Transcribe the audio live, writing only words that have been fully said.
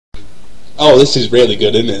Oh, this is really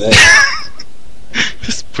good, isn't it?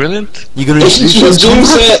 It's brilliant. You're gonna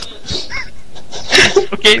Introduce it!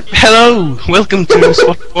 Okay, hello! Welcome to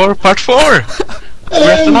SWAT 4 Part 4! We're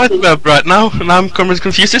at the Nightclub right now, and I'm Comrade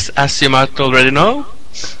Confucius, as you might already know.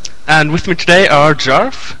 And with me today are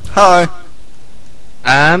Jarf. Hi.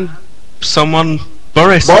 And someone...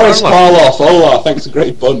 Boris Karloff. Hola, thanks, a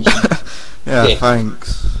great bunch. Yeah,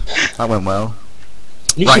 thanks. That went well.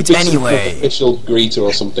 You Right, should be anyway. some official greeter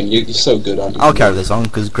or something. You're so good, aren't you? I'll carry this on,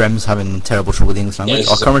 because Grem's having terrible trouble with the English language.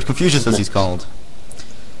 Yeah, Or Comrade Confucius, as he's called.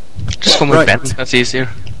 Just call me Right. Ben, that's easier.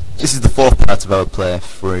 This is the fourth part of our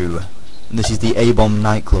playthrough. And this is the A-bomb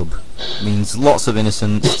nightclub. Means lots of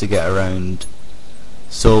innocents to get around.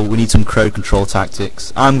 So we need some crowd control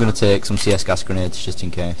tactics. I'm going to take some CS gas grenades, just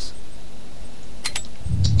in case.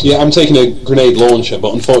 Yeah, I'm taking a grenade launcher,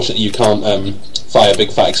 but unfortunately you can't fire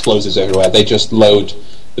big fat explosives everywhere. They just load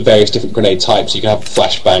the various different grenade types. You can have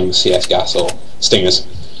flashbangs, CS gas, or stingers.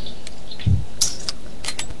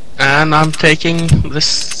 And I'm taking the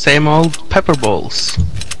same old pepper balls.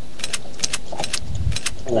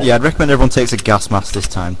 Yeah, I'd recommend everyone takes a gas mask this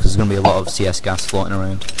time, because there's going to be a lot of CS gas floating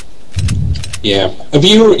around. Yeah.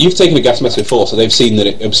 You've taken a gas mask before, so they've seen that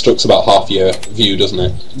it obstructs about half your view, doesn't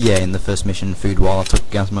it? Yeah, in the first mission, food wall, I took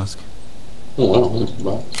a gas mask. Oh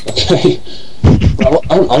wow, right. Okay. Well,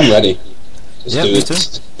 I'm ready. Let's Yeah, do me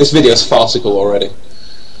this. This video's farcical already.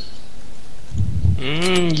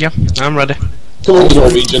 Yeah, I'm ready. Come on,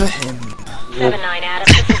 Norwegian. 7-9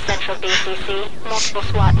 Adam, this is Central BCC. Multiple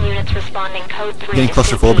SWAT units responding code 3 Getting to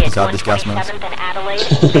claustrophobic CP inside at this gas mask. 127th and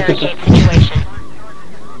Adelaide. Barricade situation.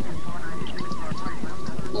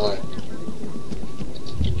 Right.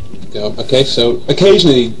 Go. Okay, so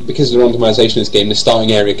occasionally, because of the randomization of this game, the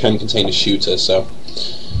starting area can contain a shooter, so...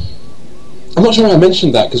 I'm not sure how I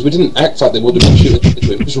mentioned that, because we didn't act like there would have been shooters.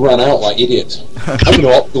 We just ran out like idiots. I'm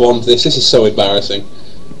going to go on to this. This is so embarrassing.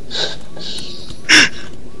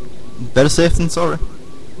 Better safe than sorry.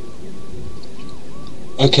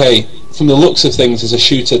 Okay, from the looks of things, there's a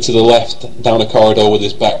shooter to the left down a corridor with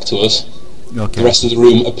his back to us. Okay. The rest of the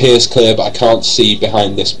room appears clear, but I can't see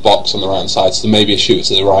behind this box on the right side, so there may be a shooter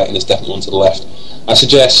to the right, and there's definitely one to the left. I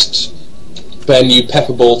suggest, Ben, you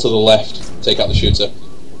pepper ball to the left, take out the shooter.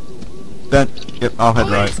 Ben, yep, I'll head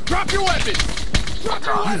right. Drop your weapon! Drop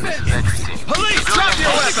your weapon! Police, drop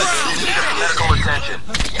your weapon! Medical attention.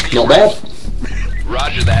 Not bad.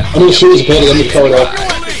 Roger that. Another shooter's appeared at the end of the corridor.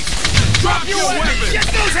 Drop your weapon! Get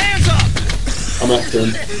those hands up! I'm after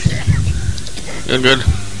him. Good, good.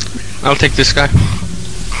 I'll take this guy.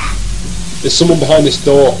 There's someone behind this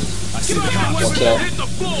door. Watch out. Hit the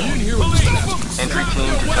floor! Entry team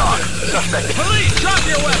to talk. Suspect. Police, drop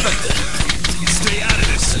your weapon! Stay out of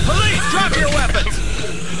this. Police, drop your weapons!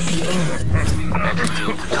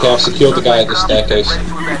 Okay, I've secured the guy at the staircase.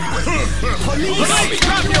 Police,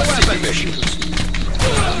 drop your weapons!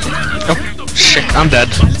 Oh, shit, I'm dead.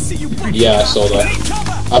 Yeah, I saw that.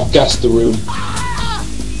 I've gassed the room.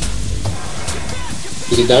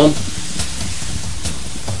 Is he down?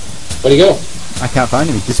 Where'd he go? I can't find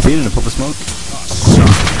him, he disappeared in a puff of smoke.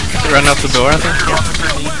 Run out the door, I think.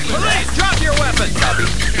 Police, drop your weapons!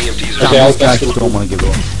 Okay, I'll These guys gas the just don't room. want to give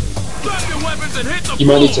up. Drop your weapons and hit the You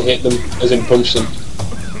might need to hit them, as in punch them.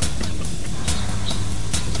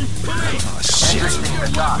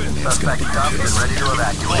 Drop your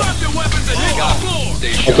weapons and hit the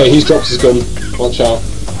floor! Okay, he's dropped his gun. Watch out.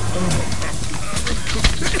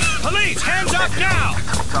 Police, hands up now!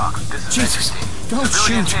 Jesus, don't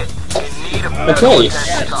shoot. Okay,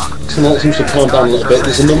 so now it seems to calm down a little bit.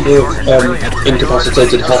 There's a number of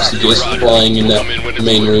incapacitated hostages lying in the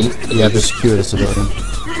main room. Yeah, I've just secured a civilian.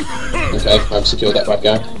 Okay, I've secured that bad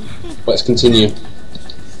guy. Let's continue.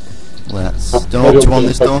 Let's... Don't know what you want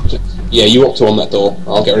this door? Yeah, you up to on that door.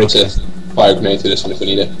 I'll get ready to fire a grenade through this one if we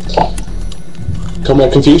need it.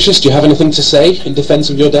 Comrade Confucius, do you have anything to say in defense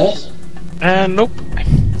of your death? Nope.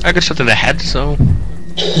 I got shot in the head, so...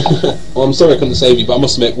 Well, I'm sorry I couldn't save you, but I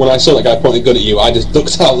must admit, when I saw that guy pointing a gun at you, I just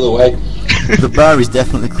ducked out of the way. The bar is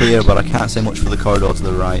definitely clear, but I can't say much for the corridor to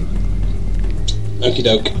the right. Okie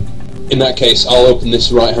doke. In that case, I'll open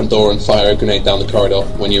this right-hand door and fire a grenade down the corridor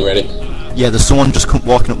when you're ready. Yeah, there's someone just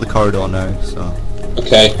walking up the corridor now, so...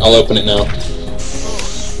 Okay, I'll open it now.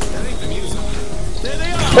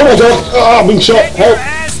 Oh my god! Ah, I'm being shot! Help!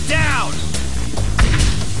 Ass down!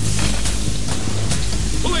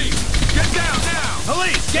 Police, get down now!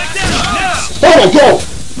 Police, get down now! Oh my god!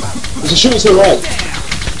 There's a shooter to the right.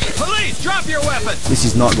 Police, drop your weapons! This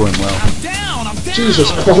is not going well. I'm down!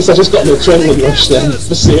 Jesus Christ, I just got an adrenaline rush then.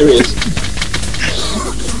 For serious.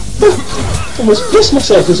 I almost pissed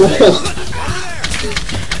myself as well.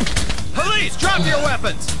 Police, drop your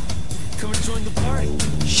weapons!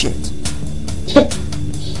 Shit.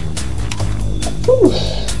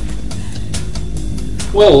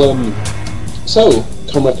 Well, so,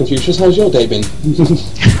 Comrade Confucius, how's your day been?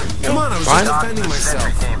 Come on, I was Fine. just defending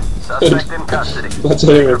myself. Suspect in custody. Let's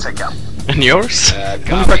hear it. Pickup. And yours? I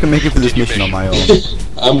wonder if I can make it for this mission on my own.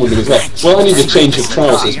 I'm wondering as well. Well, I need a change of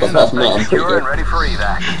trousers, but apart from that, I'm pretty Secure and good. ready for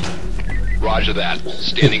evac. Roger that.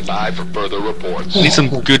 Standing by for further reports. Need some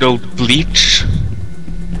good old bleach.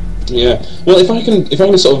 Yeah. Well, if I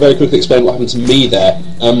can sort of very quickly explain what happened to me there.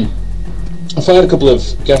 I fired a couple of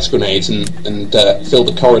gas grenades and filled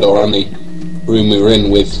the corridor around the room we were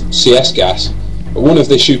in with CS gas. But one of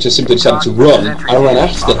the shooters simply decided to run. I ran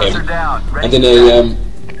after him, and in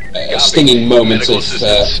a stinging moment Medical of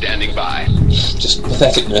assistance standing by. just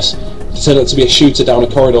patheticness, it turned out to be a shooter down a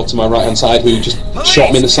corridor to my right hand side who just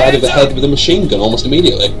shot me in the side of the head with a machine gun almost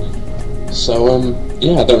immediately. So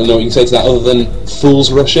yeah, I don't really know what you can say to that other than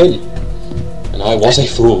fools rush in. And I was a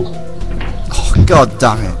fool. Oh, god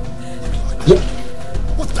damn it.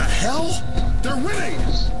 What the hell? They're winning!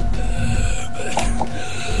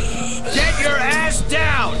 Get your ass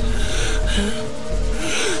down!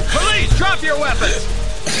 Police, drop your weapons!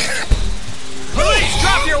 Police,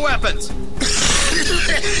 drop your weapons!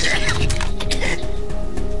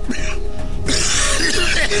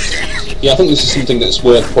 Yeah, I think this is something that's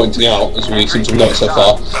worth pointing out, as we seem to have noticed so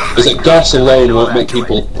far, is that gas alone won't make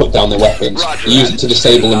people put down their weapons. You use it to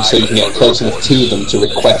disable them so you can get close enough to them to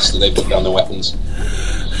request that they put down their weapons.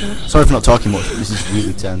 Sorry for not talking much, but this is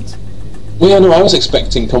really tense. Well, yeah, no, I was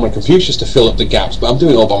expecting Comrade Confucius to fill up the gaps, but I'm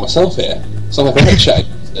doing it all by myself here. Sound like a head chat.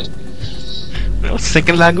 Well,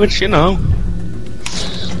 second language, you know.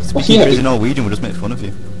 Speaking yeah, crazy Norwegian, we'll just make fun of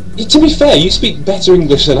you. To be fair, you speak better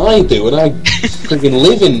English than I do, and I freaking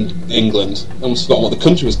live in England. I almost forgot what the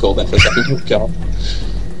country was called then for a second. Oh, God.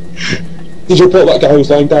 Did you report that guy who was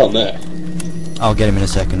lying down there? I'll get him in a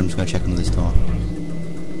second, I'm just going to check under this door.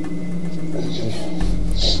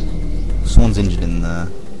 Someone's injured in there.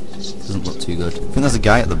 Doesn't look too good. I think there's a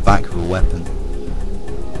guy at the back with a weapon.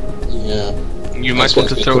 Yeah. You might want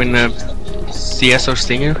to throw in a CS or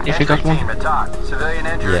Stinger if you got one. Civilian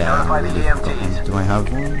injured, Yeah, notify I the really got one. EMTs. Do I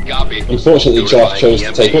have one? Copy. Unfortunately, Josh chose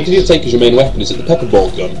to take... What did you take as your main weapon? Is it the pepper ball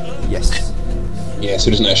gun? Yes. Yeah, so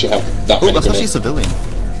he doesn't actually have that Oh, many that's actually a grenades. civilian.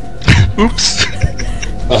 Oops.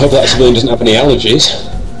 I hope that civilian doesn't have any allergies.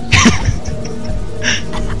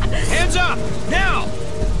 Hands up! Now!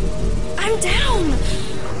 I'm down.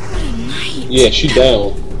 What a night. Yeah, she's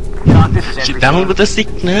down. She down with the A lot of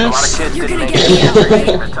sickness. kids You're didn't gonna make get it. me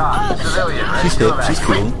Civilian at top. Civilian, ready She's to hip, evac. she's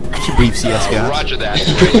cool. She breathes CS gas. Roger that.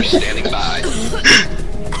 Trailer standing by.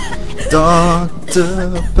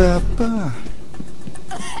 Dr. Pepper.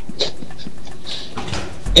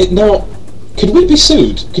 Now, could we be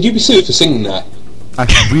sued? Could you be sued for singing that? I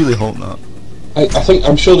really hope not.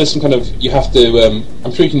 I'm sure there's some kind of, you have to,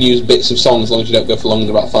 I'm sure you can use bits of songs as long as you don't go for longer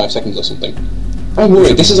than about 5 seconds or something. I'm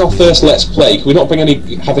worried, this is our first Let's Play, can we not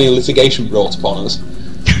have any litigation brought upon us?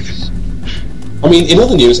 I mean, in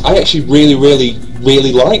other news, I actually really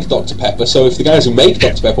like Dr. Pepper, so if the guys who make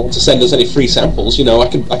Dr. Pepper want to send us any free samples, you know, I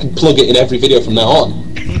can plug it in every video from now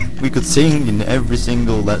on. We could sing in every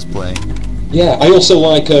single Let's Play. Yeah, I also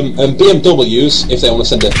like BMWs, if they want to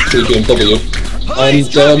send a free BMW, Police,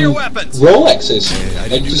 drop your weapons! Rolexes.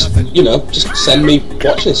 And just, you know, just send me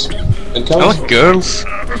watches and I cars. like girls.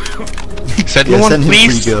 Send me Yeah, one, send him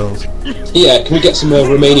please. 3 girls. Yeah, can we get some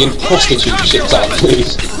Romanian prostitute shipped out,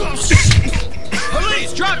 please?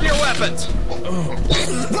 Police, drop your weapons!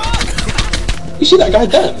 You see that guy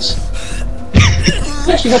dance?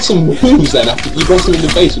 He actually had some moves then after you got him in the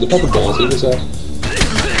face with the pepper balls. He was,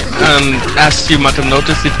 And as you might have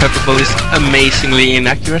noticed, the pepper ball is amazingly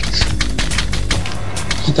inaccurate.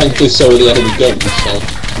 thankfully so are the enemy guns, so...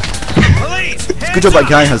 Police! Good job that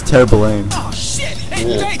guy has terrible aim. Oh shit! Hey,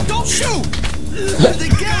 Yeah. hey, don't shoot! They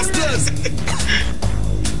gassed us!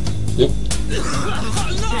 Yep.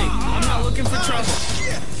 I'm not looking for trouble.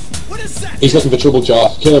 What is that? He's looking for trouble, Jar.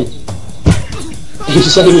 Kill him. He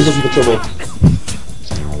just said he was looking for trouble.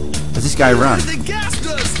 Has this guy ran? They gassed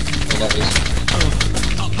us! Oh, that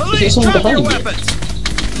is... Police, someone drop your behind you? weapons!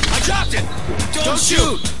 I dropped it! Don't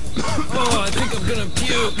shoot! Oh, I think I'm gonna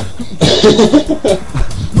puke.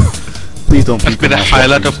 Please don't Must be the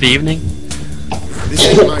highlight of the evening. This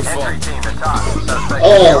ain't my fault. Entry team at top. Suspect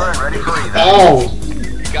Oh. secure and ready for evac.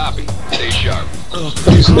 Ow! Copy. Stay sharp.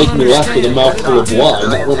 That was making me laugh with a mouthful of wine.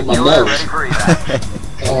 That went in my Secure and nose. ready for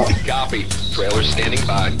evac. Copy. Trailer standing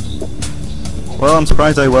by. Well, I'm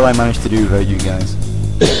surprised how well I managed to do without you guys.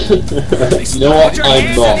 You know what?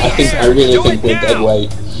 I'm not. I really think we're dead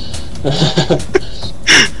weight.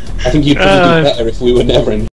 I think you'd probably do better if we were never in